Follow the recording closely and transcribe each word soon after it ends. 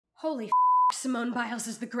Holy f***, Simone Biles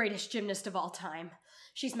is the greatest gymnast of all time.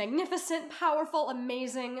 She's magnificent, powerful,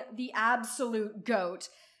 amazing, the absolute GOAT.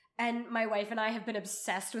 And my wife and I have been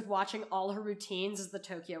obsessed with watching all her routines as the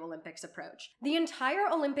Tokyo Olympics approach. The entire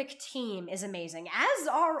Olympic team is amazing, as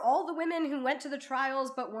are all the women who went to the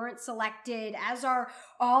trials but weren't selected, as are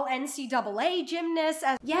all NCAA gymnasts.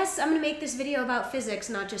 Yes, I'm gonna make this video about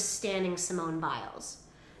physics, not just standing Simone Biles.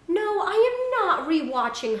 No, I am not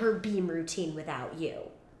rewatching her beam routine without you.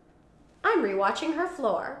 I'm rewatching her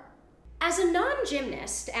floor. As a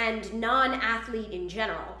non-gymnast and non-athlete in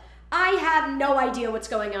general, I have no idea what's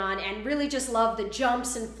going on and really just love the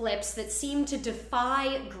jumps and flips that seem to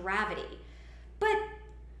defy gravity. But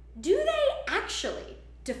do they actually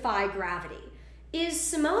defy gravity? Is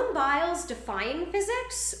Simone Biles defying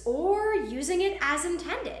physics or using it as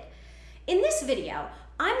intended? In this video,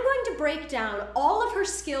 I'm going to break down all of her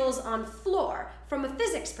skills on floor from a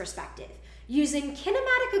physics perspective, using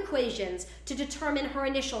kinematic equations to determine her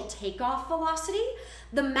initial takeoff velocity,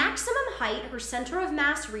 the maximum height her center of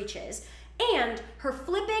mass reaches, and her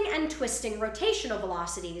flipping and twisting rotational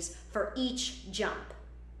velocities for each jump.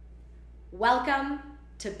 Welcome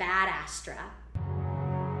to Bad Astra.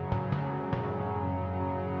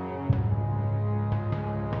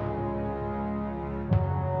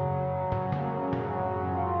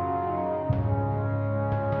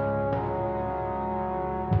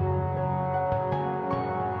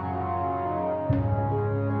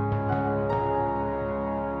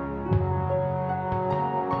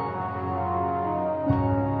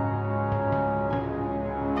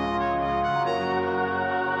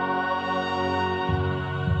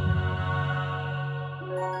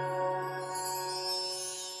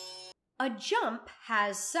 A jump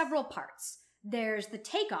has several parts. There's the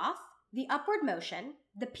takeoff, the upward motion,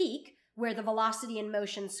 the peak, where the velocity in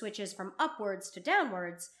motion switches from upwards to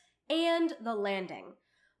downwards, and the landing.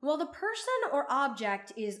 While the person or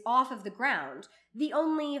object is off of the ground, the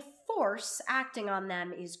only force acting on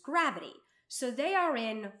them is gravity, so they are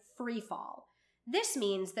in free fall. This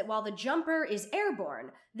means that while the jumper is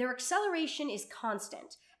airborne, their acceleration is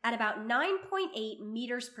constant, at about 9.8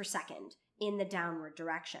 meters per second in the downward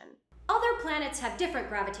direction. Other planets have different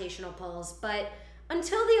gravitational pulls, but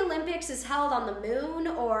until the Olympics is held on the moon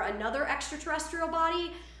or another extraterrestrial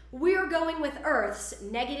body, we're going with Earth's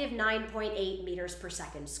negative 9.8 meters per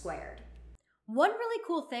second squared. One really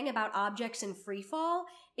cool thing about objects in free fall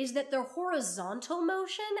is that their horizontal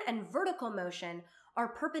motion and vertical motion are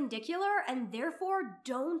perpendicular and therefore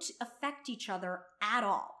don't affect each other at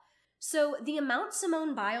all. So the amount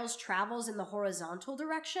Simone Biles travels in the horizontal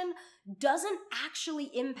direction doesn't actually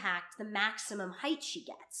impact the maximum height she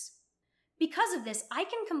gets. Because of this, I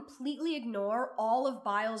can completely ignore all of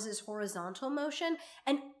Biles's horizontal motion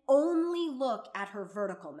and only look at her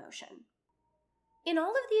vertical motion. In all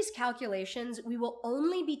of these calculations, we will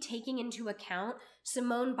only be taking into account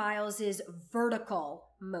Simone Biles's vertical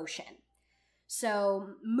motion.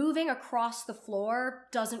 So moving across the floor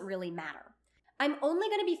doesn't really matter. I'm only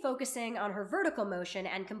going to be focusing on her vertical motion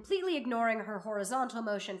and completely ignoring her horizontal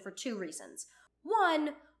motion for two reasons.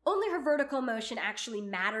 One, only her vertical motion actually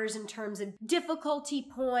matters in terms of difficulty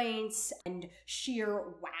points and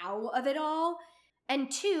sheer wow of it all.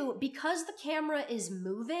 And two, because the camera is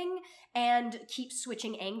moving and keeps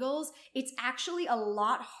switching angles, it's actually a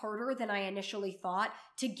lot harder than I initially thought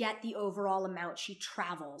to get the overall amount she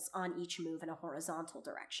travels on each move in a horizontal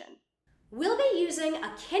direction. We'll be using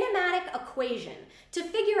a kinematic equation to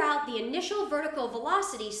figure out the initial vertical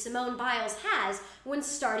velocity Simone Biles has when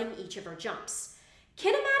starting each of her jumps.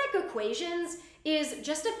 Kinematic equations is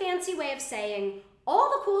just a fancy way of saying all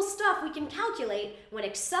the cool stuff we can calculate when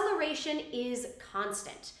acceleration is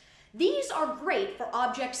constant. These are great for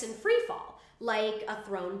objects in free fall, like a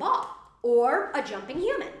thrown ball or a jumping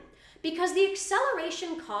human, because the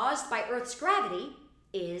acceleration caused by Earth's gravity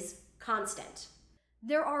is constant.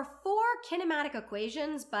 There are 4 kinematic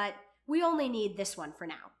equations, but we only need this one for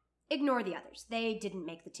now. Ignore the others, they didn't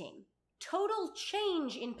make the team. Total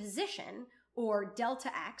change in position, or delta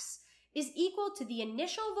x, is equal to the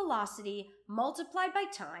initial velocity multiplied by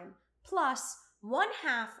time plus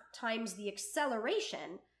 1/2 times the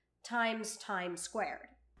acceleration times time squared.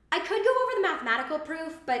 I could go over the mathematical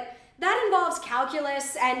proof, but that involves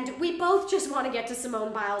calculus, and we both just want to get to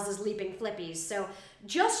Simone Biles' leaping flippies, so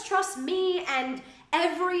just trust me and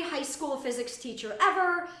every high school physics teacher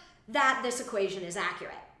ever that this equation is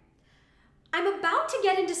accurate. I'm about to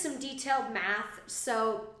get into some detailed math,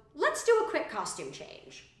 so let's do a quick costume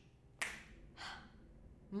change.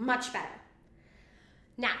 Much better.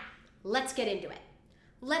 Now, let's get into it.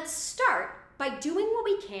 Let's start by doing what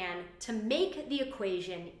we can to make the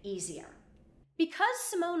equation easier. Because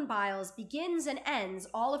Simone Biles begins and ends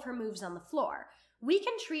all of her moves on the floor, we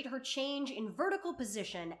can treat her change in vertical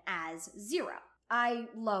position as 0. I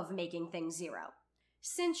love making things 0.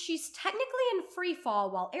 Since she's technically in free fall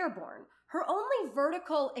while airborne, her only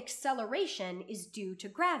vertical acceleration is due to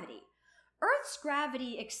gravity. Earth's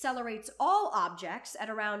gravity accelerates all objects at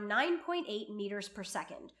around 9.8 meters per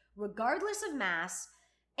second, regardless of mass,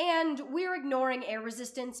 and we're ignoring air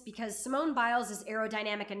resistance because Simone Biles is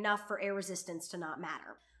aerodynamic enough for air resistance to not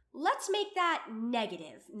matter. Let's make that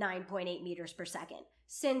negative 9.8 meters per second,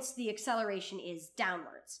 since the acceleration is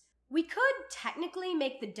downwards. We could technically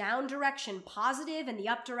make the down direction positive and the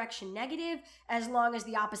up direction negative, as long as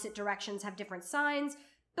the opposite directions have different signs,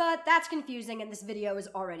 but that's confusing and this video is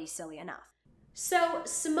already silly enough. So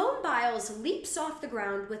Simone Biles leaps off the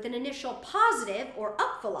ground with an initial positive or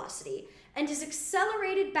up velocity and is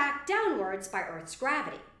accelerated back downwards by Earth's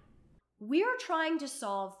gravity. We're trying to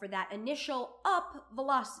solve for that initial up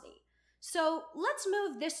velocity. So let's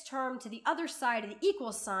move this term to the other side of the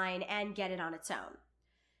equal sign and get it on its own.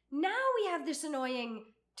 Now we have this annoying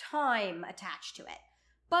time attached to it.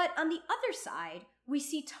 But on the other side, we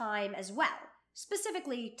see time as well,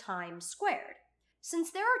 specifically time squared.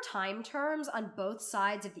 Since there are time terms on both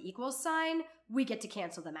sides of the equal sign, we get to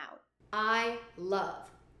cancel them out. I love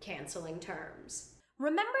canceling terms.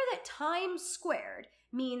 Remember that time squared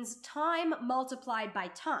means time multiplied by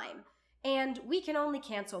time, and we can only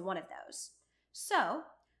cancel one of those. So,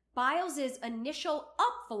 Biles' initial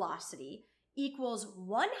up velocity equals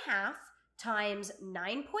 1/2 times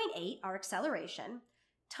 9.8, our acceleration,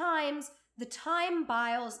 times the time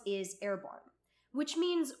Biles is airborne, which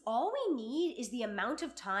means all we need is the amount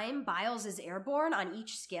of time Biles is airborne on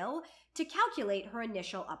each skill to calculate her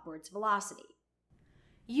initial upwards velocity.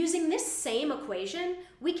 Using this same equation,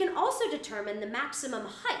 we can also determine the maximum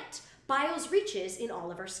height Biles reaches in all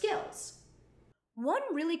of her skills. One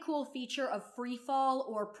really cool feature of free fall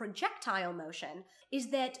or projectile motion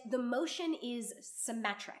is that the motion is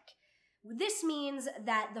symmetric. This means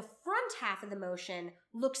that the front half of the motion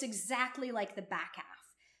looks exactly like the back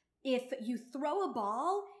half. If you throw a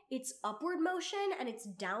ball, its upward motion and its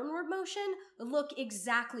downward motion look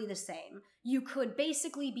exactly the same. You could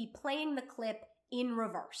basically be playing the clip in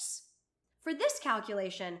reverse. For this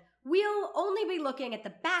calculation, we'll only be looking at the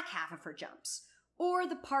back half of her jumps, or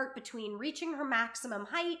the part between reaching her maximum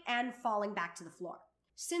height and falling back to the floor.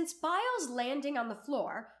 Since Biles landing on the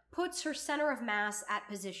floor puts her center of mass at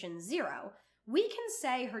position 0, we can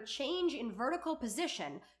say her change in vertical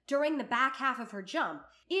position during the back half of her jump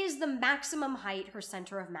is the maximum height her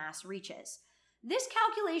center of mass reaches. This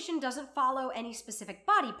calculation doesn't follow any specific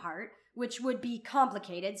body part, which would be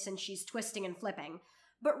complicated since she's twisting and flipping,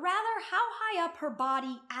 but rather how high up her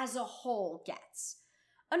body as a whole gets.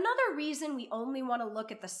 Another reason we only want to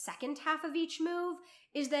look at the second half of each move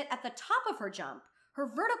is that at the top of her jump, her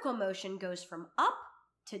vertical motion goes from up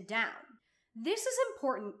to down. This is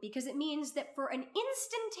important because it means that for an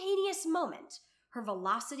instantaneous moment, her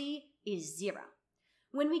velocity is 0.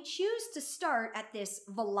 When we choose to start at this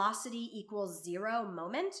velocity equals 0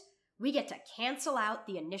 moment, we get to cancel out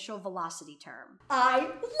the initial velocity term.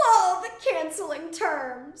 I love canceling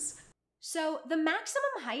terms! So the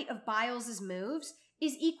maximum height of Biles' moves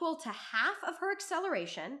is equal to half of her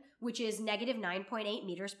acceleration, which is negative 9.8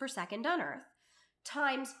 meters per second on Earth,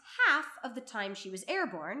 times half of the time she was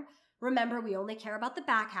airborne. Remember, we only care about the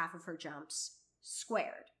back half of her jumps,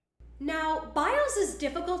 squared. Now, Biles'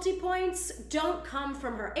 difficulty points don't come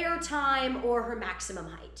from her air time or her maximum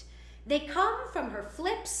height. They come from her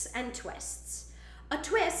flips and twists. A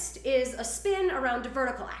twist is a spin around a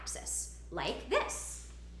vertical axis, like this.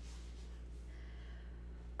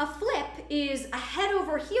 A flip is a head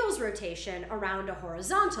over heels rotation around a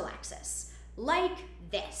horizontal axis, like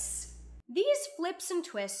this. These flips and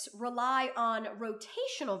twists rely on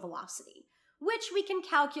rotational velocity, which we can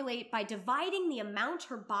calculate by dividing the amount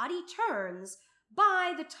her body turns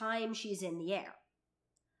by the time she's in the air.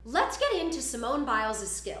 Let's get into Simone Biles'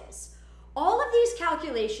 skills. All of these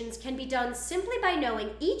calculations can be done simply by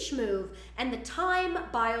knowing each move and the time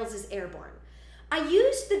Biles is airborne. I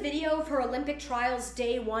used the video of her Olympic trials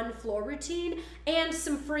day 1 floor routine and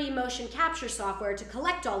some free motion capture software to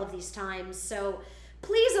collect all of these times, so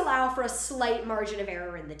please allow for a slight margin of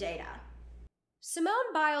error in the data.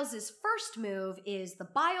 Simone Biles' first move is the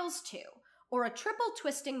Biles II, or a triple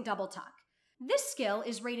twisting double tuck. This skill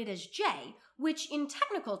is rated as J, which in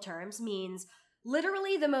technical terms means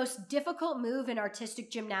literally the most difficult move in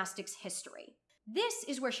artistic gymnastics history. This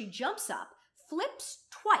is where she jumps up, flips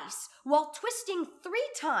twice while twisting 3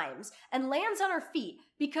 times, and lands on her feet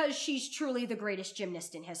because she's truly the greatest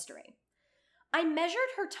gymnast in history. I measured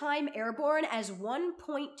her time airborne as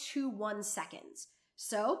 1.21 seconds.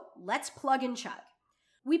 So let's plug and chug.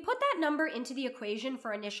 We put that number into the equation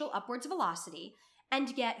for initial upwards velocity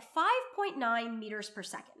and get 5.9 meters per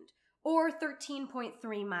second, or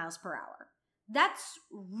 13.3 miles per hour. That's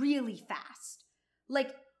really fast.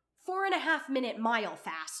 Like 4.5-minute mile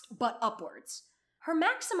fast, but upwards. Her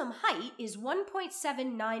maximum height is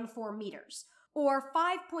 1.794 meters, or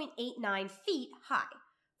 5.89 feet high.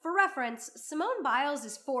 For reference, Simone Biles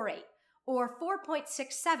is 4'8", or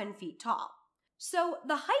 4.67 feet tall. So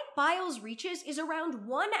the height Biles reaches is around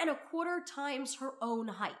 1.25 times her own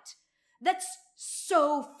height. That's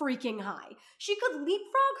so freaking high. She could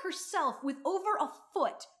leapfrog herself with over a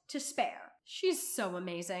foot to spare. She's so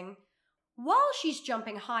amazing. While she's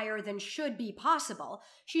jumping higher than should be possible,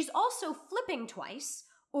 she's also flipping twice,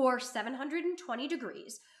 or 720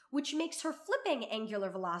 degrees, which makes her flipping angular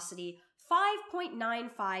velocity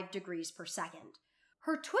 5.95 degrees per second.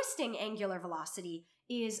 Her twisting angular velocity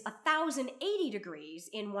is 1,080 degrees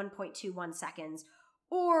in 1.21 seconds,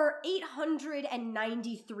 or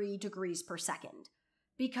 893 degrees per second,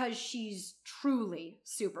 because she's truly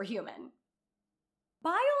superhuman.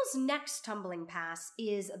 Biles' next tumbling pass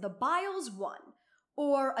is the Biles I,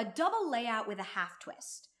 or a double layout with a half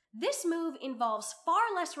twist. This move involves far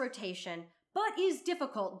less rotation, but is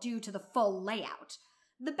difficult due to the full layout.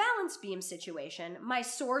 The balance beam situation, my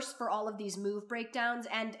source for all of these move breakdowns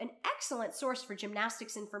and an excellent source for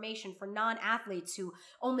gymnastics information for non-athletes who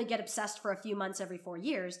only get obsessed for a few months every 4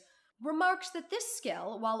 years, remarks that this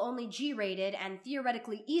skill, while only G-rated and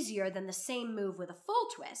theoretically easier than the same move with a full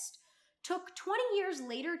twist, took 20 years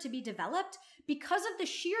later to be developed because of the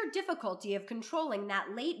sheer difficulty of controlling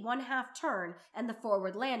that late one-half turn and the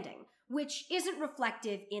forward landing, which isn't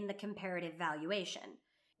reflective in the comparative valuation.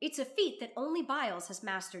 It's a feat that only Biles has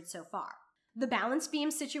mastered so far. The balance beam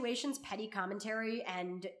situation's petty commentary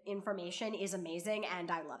and information is amazing, and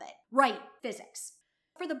I love it. Right, physics.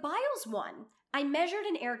 For the Biles I measured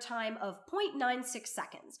an air time of 0.96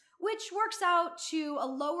 seconds, which works out to a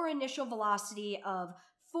lower initial velocity of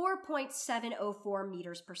 4.704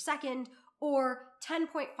 meters per second, or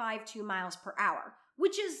 10.52 miles per hour,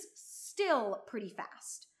 which is still pretty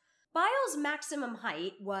fast. Biles' maximum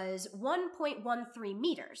height was 1.13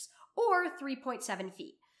 meters, or 3.7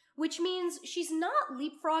 feet, which means she's not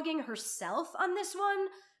leapfrogging herself on this one,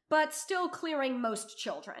 but still clearing most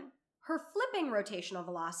children. Her flipping rotational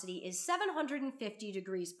velocity is 750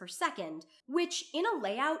 degrees per second, which in a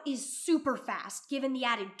layout is super fast given the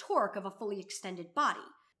added torque of a fully extended body.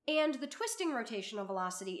 And the twisting rotational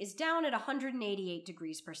velocity is down at 188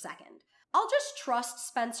 degrees per second. I'll just trust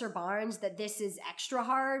Spencer Barnes that this is extra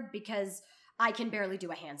hard because I can barely do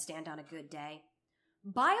a handstand on a good day.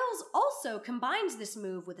 Biles also combines this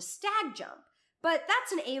move with a stag jump, but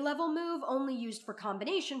that's an A-level move only used for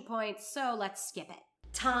combination points, so let's skip it.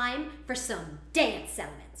 Time for some dance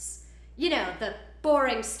elements. You know, the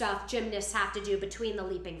boring stuff gymnasts have to do between the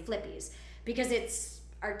leaping flippies, because it's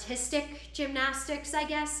artistic gymnastics, I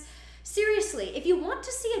guess. Seriously, if you want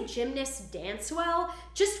to see a gymnast dance well,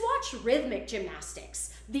 just watch rhythmic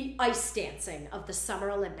gymnastics, the ice dancing of the Summer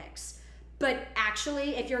Olympics. But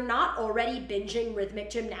actually, if you're not already binging rhythmic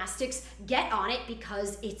gymnastics, get on it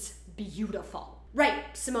because it's beautiful. Right,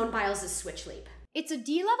 Simone Biles' switch leap. It's a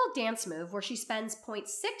D-level dance move where she spends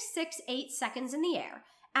 0.668 seconds in the air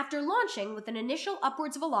after launching with an initial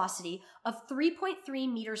upwards velocity of 3.3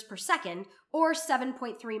 meters per second, or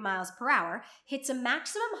 7.3 miles per hour, hits a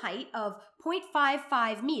maximum height of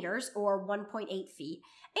 0.55 meters, or 1.8 feet,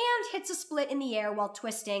 and hits a split in the air while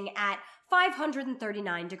twisting at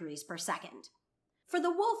 539 degrees per second. For the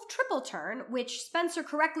wolf triple turn, which Spencer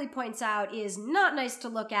correctly points out is not nice to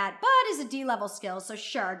look at, but is a D-level skill, so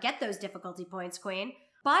sure, get those difficulty points, queen.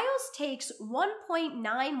 Biles takes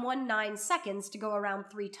 1.919 seconds to go around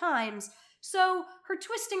 3 times, so her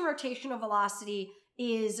twisting rotational velocity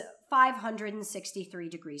is 563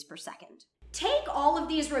 degrees per second. Take all of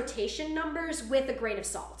these rotation numbers with a grain of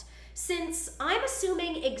salt, since I'm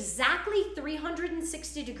assuming exactly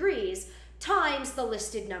 360 degrees times the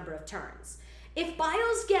listed number of turns. If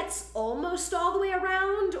Biles gets almost all the way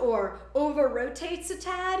around or over-rotates a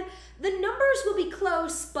tad, the numbers will be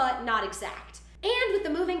close but not exact. And with the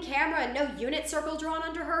moving camera and no unit circle drawn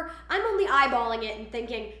under her, I'm only eyeballing it and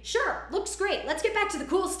thinking, sure, looks great, let's get back to the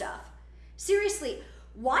cool stuff. Seriously,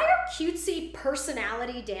 Why are cutesy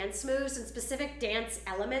personality dance moves and specific dance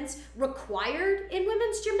elements required in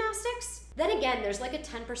women's gymnastics? Then again, there's like a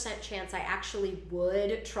 10% chance I actually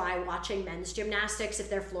would try watching men's gymnastics if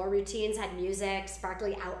their floor routines had music,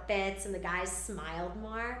 sparkly outfits, and the guys smiled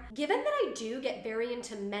more. Given that I do get very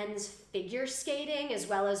into men's figure skating as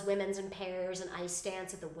well as women's in pairs and ice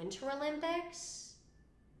dance at the Winter Olympics.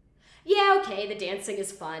 Yeah, okay, the dancing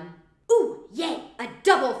is fun. Ooh, yay, a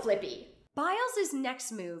double flippy. Biles'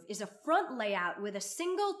 next move is a front layout with a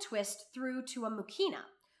single twist through to a Mukhina,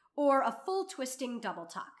 or a full twisting double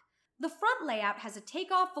tuck. The front layout has a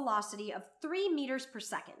takeoff velocity of 3 meters per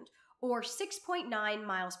second, or 6.9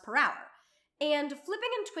 miles per hour, and flipping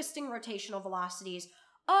and twisting rotational velocities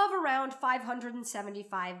of around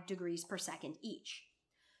 575 degrees per second each.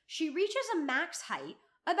 She reaches a max height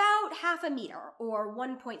about half a meter, or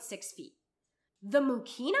 1.6 feet. The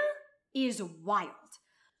Mukhina is wild.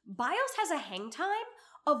 Biles has a hang time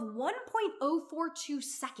of 1.042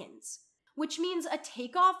 seconds, which means a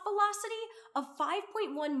takeoff velocity of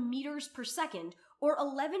 5.1 meters per second, or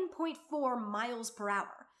 11.4 miles per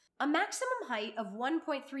hour. A maximum height of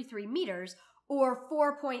 1.33 meters, or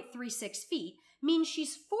 4.36 feet, means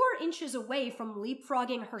she's 4 inches away from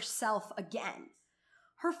leapfrogging herself again.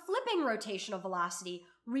 Her flipping rotational velocity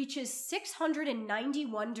reaches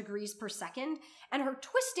 691 degrees per second, and her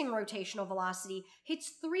twisting rotational velocity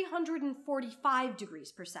hits 345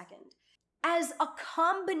 degrees per second. As a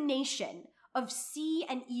combination of C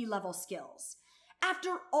and E level skills,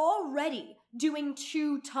 after already doing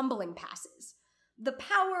 2 tumbling passes, the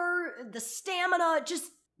power, the stamina,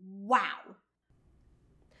 just wow.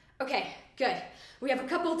 Okay, good. We have a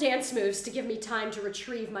couple dance moves to give me time to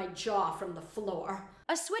retrieve my jaw from the floor.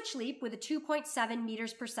 A switch leap with a 2.7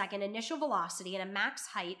 meters per second initial velocity and a max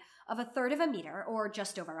height of 1/3 of a meter, or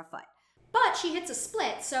just over a foot. But she hits a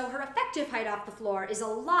split, so her effective height off the floor is a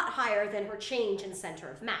lot higher than her change in center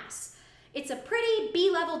of mass. It's a pretty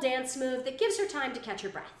B-level dance move that gives her time to catch her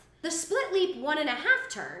breath. The split leap 1.5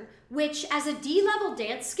 turn, which as a D-level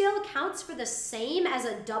dance skill counts for the same as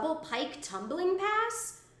a double pike tumbling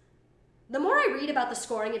pass. The more I read about the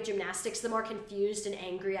scoring of gymnastics, the more confused and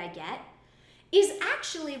angry I get, is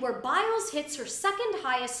actually where Biles hits her second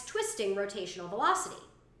highest twisting rotational velocity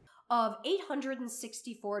of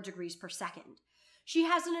 864 degrees per second. She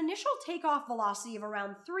has an initial takeoff velocity of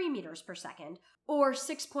around 3 meters per second, or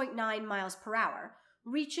 6.9 miles per hour,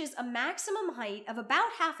 reaches a maximum height of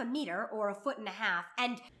about half a meter, or 1.5 feet,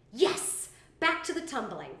 and yes, back to the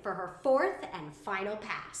tumbling for her 4th and final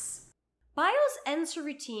pass. Biles ends her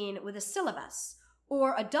routine with a Silivas,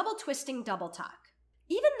 or a double twisting double tuck.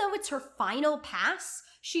 Even though it's her final pass,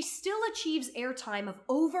 she still achieves airtime of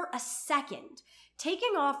over a second,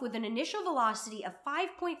 taking off with an initial velocity of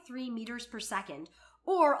 5.3 meters per second,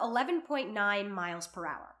 or 11.9 miles per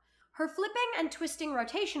hour. Her flipping and twisting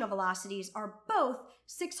rotational velocities are both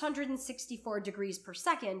 664 degrees per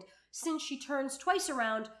second, since she turns twice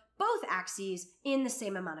around both axes in the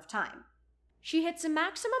same amount of time. She hits a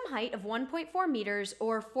maximum height of 1.4 meters,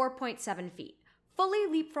 or 4.7 feet, fully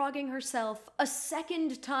leapfrogging herself a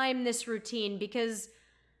second time this routine because,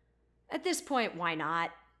 at this point, why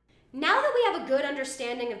not? Now that we have a good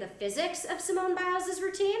understanding of the physics of Simone Biles'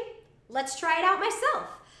 routine, let's try it out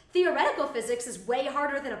myself. Theoretical physics is way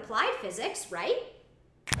harder than applied physics, right?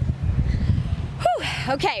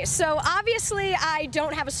 Okay, so obviously I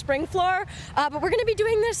don't have a spring floor, but we're going to be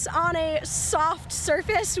doing this on a soft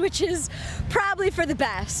surface, which is probably for the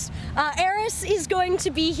best. Eris is going to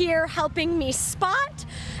be here helping me spot,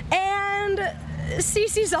 and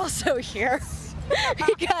Cece's also here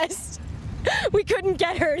because we couldn't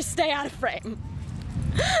get her to stay out of frame.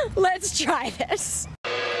 Let's try this.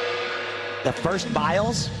 The first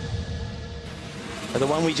Biles, or the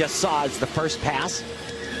one we just saw, is the first pass.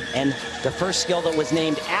 And the first skill that was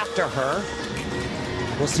named after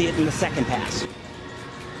her, we'll see it in the second pass.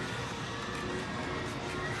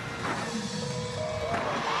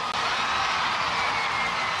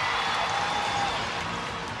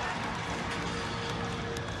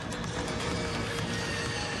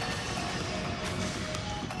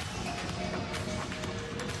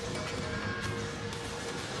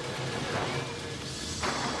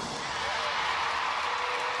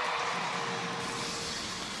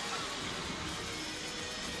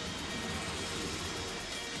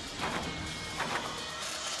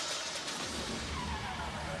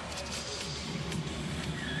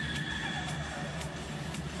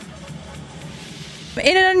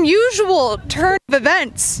 In an unusual turn of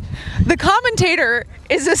events, the commentator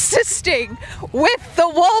is assisting with the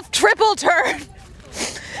wolf triple turn.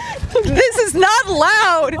 This is was not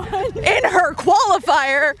loud in her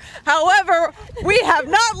qualifier. However, we have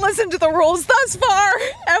not listened to the rules thus far,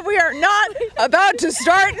 and we are not about to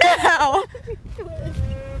start now.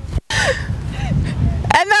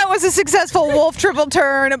 And that was a successful wolf triple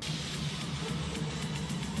turn.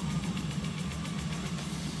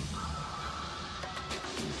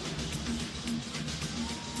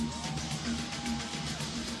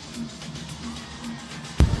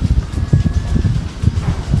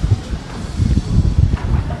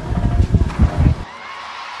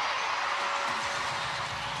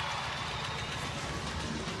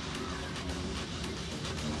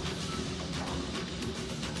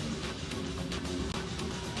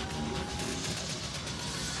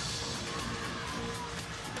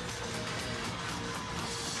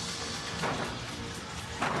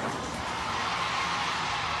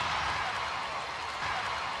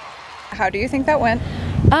 How do you think that went?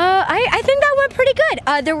 I think that went pretty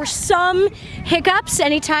good. There were some hiccups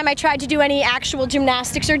anytime I tried to do any actual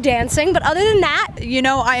gymnastics or dancing, but other than that, You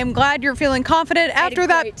know, I am glad you're feeling confident after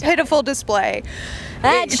that great time. pitiful display.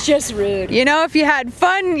 that's just rude. You know, if you had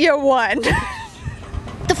fun, you won.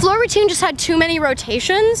 The floor routine just had too many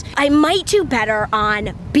rotations. I might do better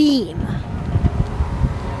on beam.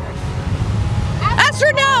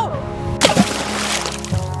 Astra, no!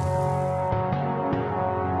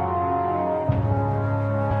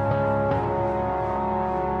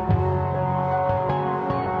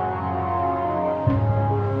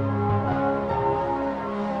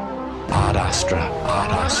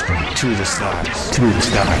 Ad Astra, to the stars, to the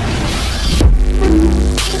stars.